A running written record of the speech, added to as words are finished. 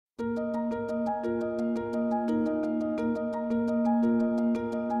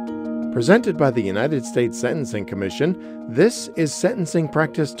Presented by the United States Sentencing Commission, this is Sentencing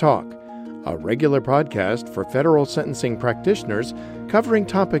Practice Talk, a regular podcast for federal sentencing practitioners covering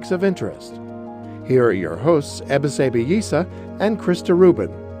topics of interest. Here are your hosts, Ebisebe Yisa and Krista Rubin.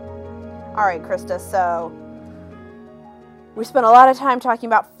 All right, Krista, so we spent a lot of time talking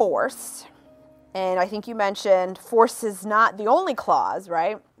about force, and I think you mentioned force is not the only clause,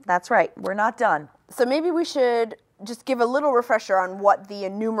 right? That's right. We're not done. So maybe we should just give a little refresher on what the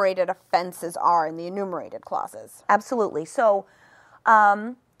enumerated offenses are in the enumerated clauses. Absolutely. So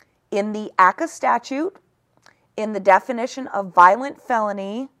in the ACCA statute, in the definition of violent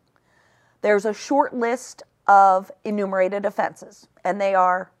felony, there's a short list of enumerated offenses, and they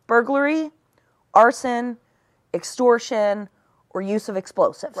are burglary, arson, extortion, or use of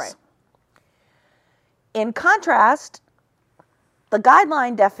explosives. Right. In contrast, the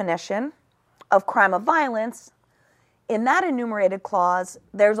guideline definition of crime of violence, in that enumerated clause,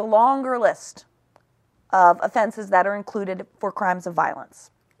 there's a longer list of offenses that are included for crimes of violence.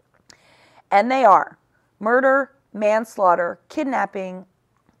 And they are murder, manslaughter, kidnapping,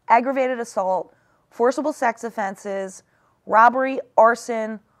 aggravated assault, forcible sex offenses, robbery,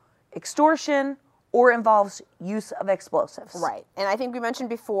 arson, extortion, or involves use of explosives. Right. And I think we mentioned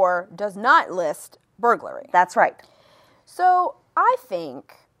before, does not list burglary. That's right. So I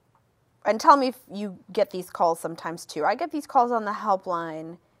think, and tell me if you get these calls sometimes too. I get these calls on the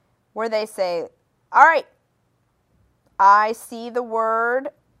helpline where they say, all right, I see the word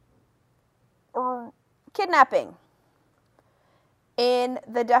kidnapping in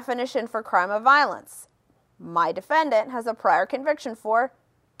the definition for crime of violence. My defendant has a prior conviction for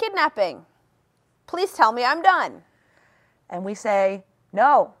kidnapping. Please tell me I'm done. And we say,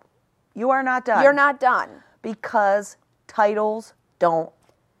 no, you are not done. You're not done. Because titles don't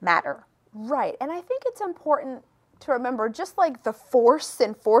matter. Right. And I think it's important to remember, just like the force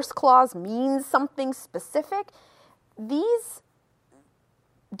and force clause means something specific, these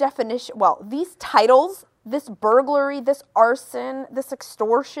these titles, this burglary, this arson, this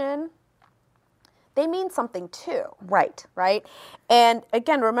extortion, they mean something too. Right. Right? And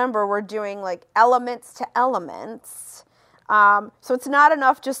again, remember, we're doing like elements to elements. So it's not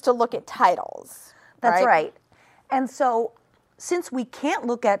enough just to look at titles. That's right. And so, since we can't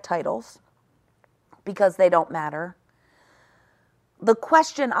look at titles because they don't matter, the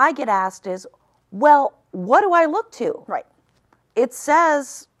question I get asked is, well, what do I look to? Right. It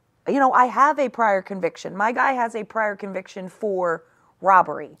says, I have a prior conviction. My guy has a prior conviction for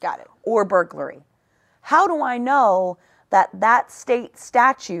robbery. Got it. Or burglary. How do I know that that state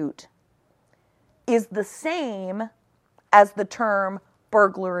statute is the same as the term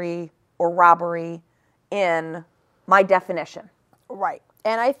burglary or robbery in my definition? Right.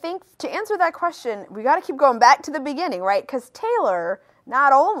 And I think to answer that question, we got to keep going back to the beginning, right? Because Taylor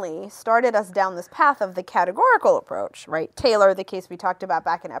not only started us down this path of the categorical approach, right? Taylor, the case we talked about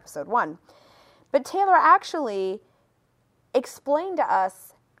back in episode 1. But Taylor actually explained to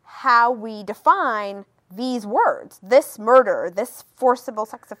us how we define these words, this murder, this forcible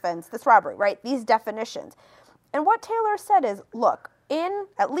sex offense, this robbery, right? These definitions. And what Taylor said is, look,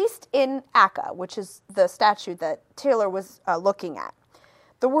 at least in ACCA, which is the statute that Taylor was looking at,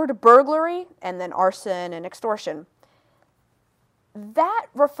 the word burglary and then arson and extortion, that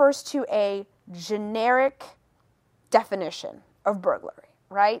refers to a generic definition of burglary,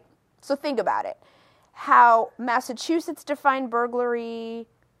 right? So think about it. How Massachusetts defined burglary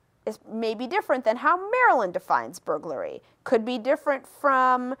is maybe different than how Maryland defines burglary. Could be different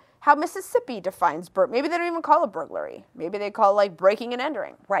from how Mississippi defines burglary. Maybe they don't even call it burglary. Maybe they call it like breaking and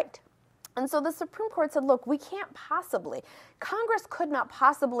entering. Right. And so the Supreme Court said, look, Congress could not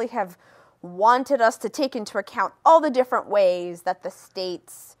possibly have wanted us to take into account all the different ways that the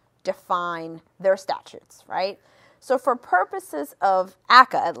states define their statutes, right? So for purposes of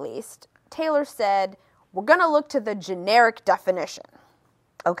ACCA, at least, Taylor said, we're going to look to the generic definition.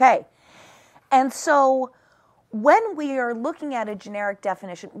 Okay. And so when we are looking at a generic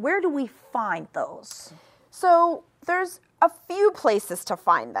definition, where do we find those? So there's a few places to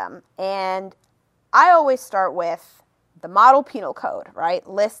find them. And I always start with the Model Penal Code, right?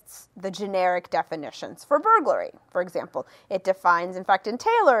 Lists the generic definitions for burglary. For example, it defines, in fact, in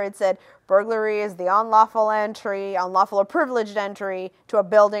Taylor, it said burglary is the unlawful or privileged entry to a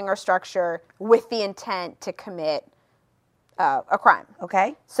building or structure with the intent to commit a crime.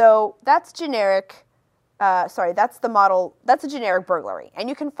 Okay. So that's generic. That's a generic burglary. And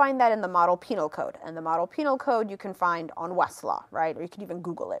you can find that in the Model Penal Code. And the Model Penal Code you can find on Westlaw, right? Or you can even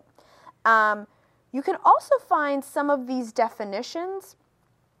Google it. You can also find some of these definitions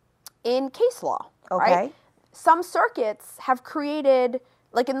in case law, okay, right? Some circuits have created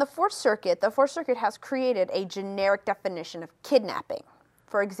like in the Fourth Circuit has created a generic definition of kidnapping,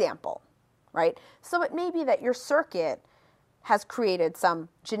 for example, right? So it may be that your circuit has created some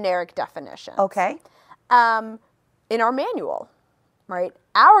generic definitions. Okay. In our manual, right?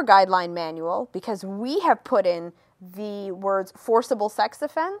 Our guideline manual, because we have put in the words forcible sex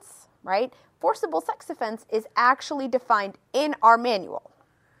offense, right? Forcible sex offense is actually defined in our manual.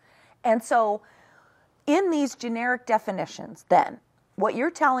 And so in these generic definitions, then, what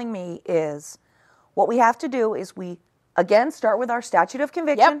you're telling me is what we have to do is we, again, start with our statute of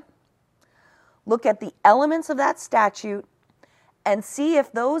conviction, Yep. look at the elements of that statute, and see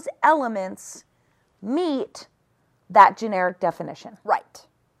if those elements meet that generic definition.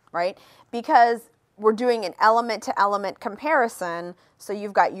 Right? Because we're doing an element-to-element comparison, so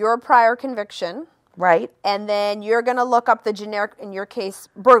you've got your prior conviction, Right. and then you're going to look up the generic, in your case,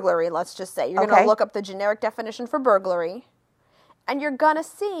 burglary, let's just say. You're going Okay. to look up the generic definition for burglary, and you're going to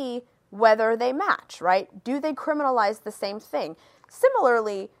see whether they match, right? Do they criminalize the same thing?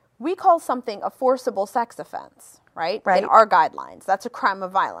 Similarly, we call something a forcible sex offense, right? Right. In our guidelines. That's a crime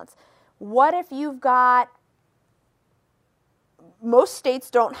of violence. What if you've got... Most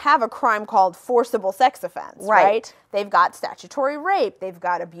states don't have a crime called forcible sex offense, right? They've got statutory rape, they've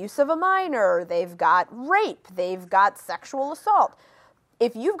got abuse of a minor, they've got rape, they've got sexual assault.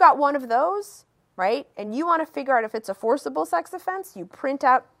 If you've got one of those, right, and you want to figure out if it's a forcible sex offense, you print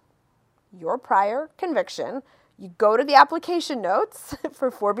out your prior conviction, you go to the application notes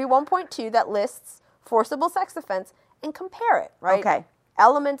for 4B1.2 that lists forcible sex offense and compare it, right? Okay.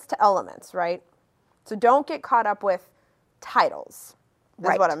 Elements to elements, right? So don't get caught up with titles, is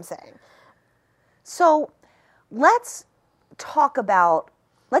Right. what I'm saying. So let's talk about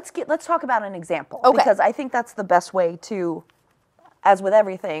an example. Okay. Because I think that's the best way to, as with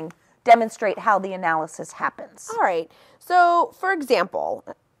everything, demonstrate how the analysis happens. All right. So, for example,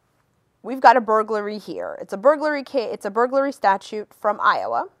 we've got a burglary here. It's a burglary statute from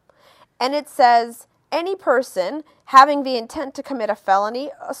Iowa, and it says any person having the intent to commit a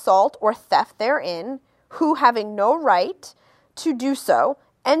felony, assault, or theft therein, who having no right to do so,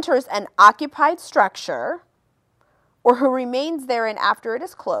 enters an occupied structure, or who remains therein after it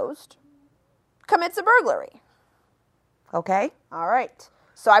is closed, commits a burglary. Okay? All right.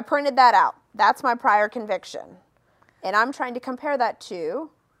 So I printed that out. That's my prior conviction. And I'm trying to compare that to...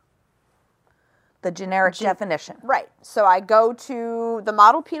 The generic definition. Right. So I go to the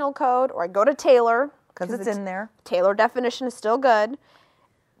Model Penal Code, or I go to Taylor. Because it's in there. Taylor definition is still good.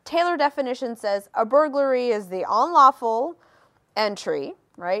 Taylor definition says a burglary is the unlawful entry,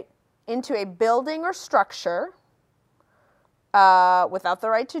 right, into a building or structure without the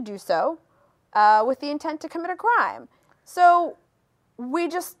right to do so, with the intent to commit a crime. So we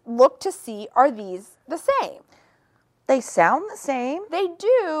just look to see, are these the same? They sound the same. They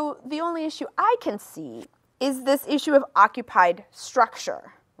do. The only issue I can see is this issue of occupied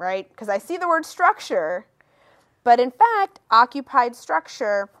structure, right? Because I see the word structure, but in fact, occupied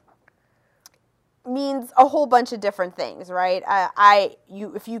structure means a whole bunch of different things, right?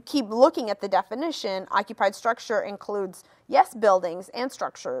 If you keep looking at the definition, occupied structure includes, yes, buildings and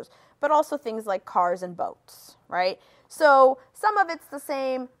structures, but also things like cars and boats, right? So some of it's the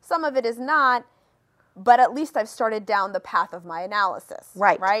same, some of it is not, but at least I've started down the path of my analysis,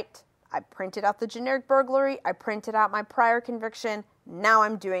 right? I printed out the generic burglary, I printed out my prior conviction, now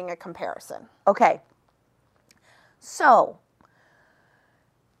I'm doing a comparison. Okay. So,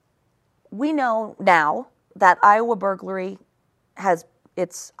 we know now that Iowa burglary has,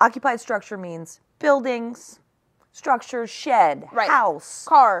 its occupied structure means buildings, structures, shed, house,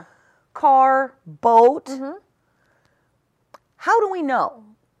 car, boat. Mm-hmm. How do we know?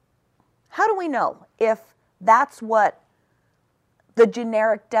 How do we know if that's what the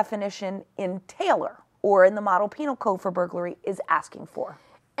generic definition in Taylor or in the Model Penal Code for burglary is asking for?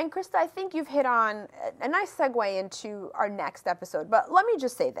 And Krista, I think you've hit on a nice segue into our next episode, but let me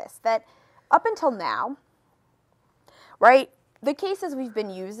just say this, that up until now, right, the cases we've been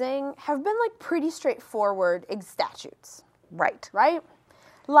using have been like pretty straightforward statutes. Right.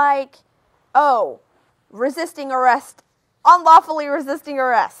 Like, resisting arrest, unlawfully resisting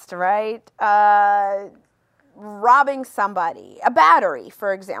arrest, right? Robbing somebody, a battery,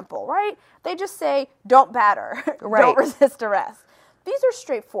 for example, right? They just say, don't batter, don't resist arrest. These are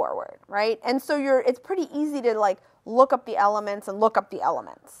straightforward, right? And so it's pretty easy to like look up the elements and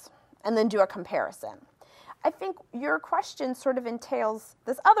then do a comparison. I think your question sort of entails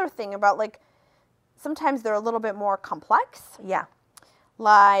this other thing about like, sometimes they're a little bit more complex. Yeah.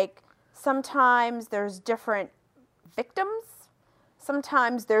 Like sometimes there's different victims.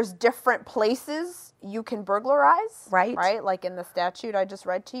 Sometimes there's different places you can burglarize. Right. Right? Like in the statute I just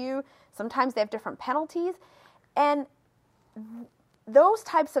read to you. Sometimes they have different penalties. And those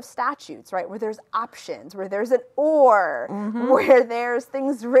types of statutes, right, where there's options, where there's an or, where there's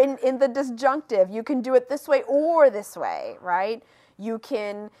things written in the disjunctive, you can do it this way or this way, right? You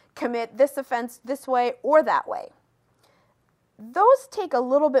can commit this offense this way or that way. Those take a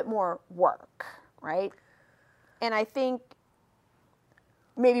little bit more work, right? And I think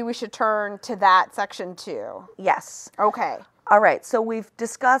maybe we should turn to that section too. Yes. Okay. All right. So we've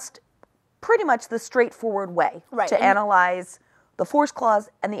discussed pretty much the straightforward way to analyze the force clause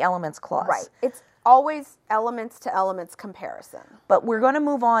and the elements clause. Right. It's always elements to elements comparison. But we're going to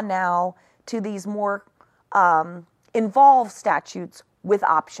move on now to these more involved statutes with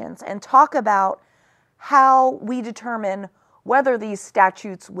options and talk about how we determine whether these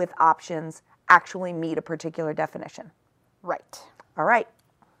statutes with options actually meet a particular definition. Right. All right.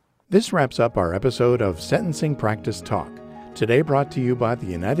 This wraps up our episode of Sentencing Practice Talk, today brought to you by the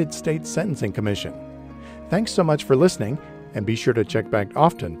United States Sentencing Commission. Thanks so much for listening, and be sure to check back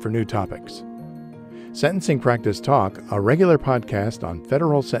often for new topics. Sentencing Practice Talk, a regular podcast on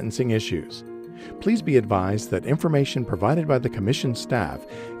federal sentencing issues. Please be advised that information provided by the Commission staff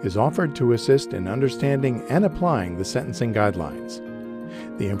is offered to assist in understanding and applying the sentencing guidelines.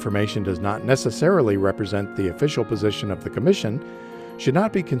 The information does not necessarily represent the official position of the Commission, should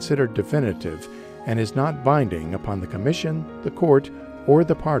not be considered definitive, and is not binding upon the Commission, the Court, or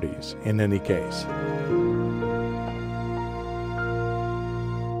the parties in any case.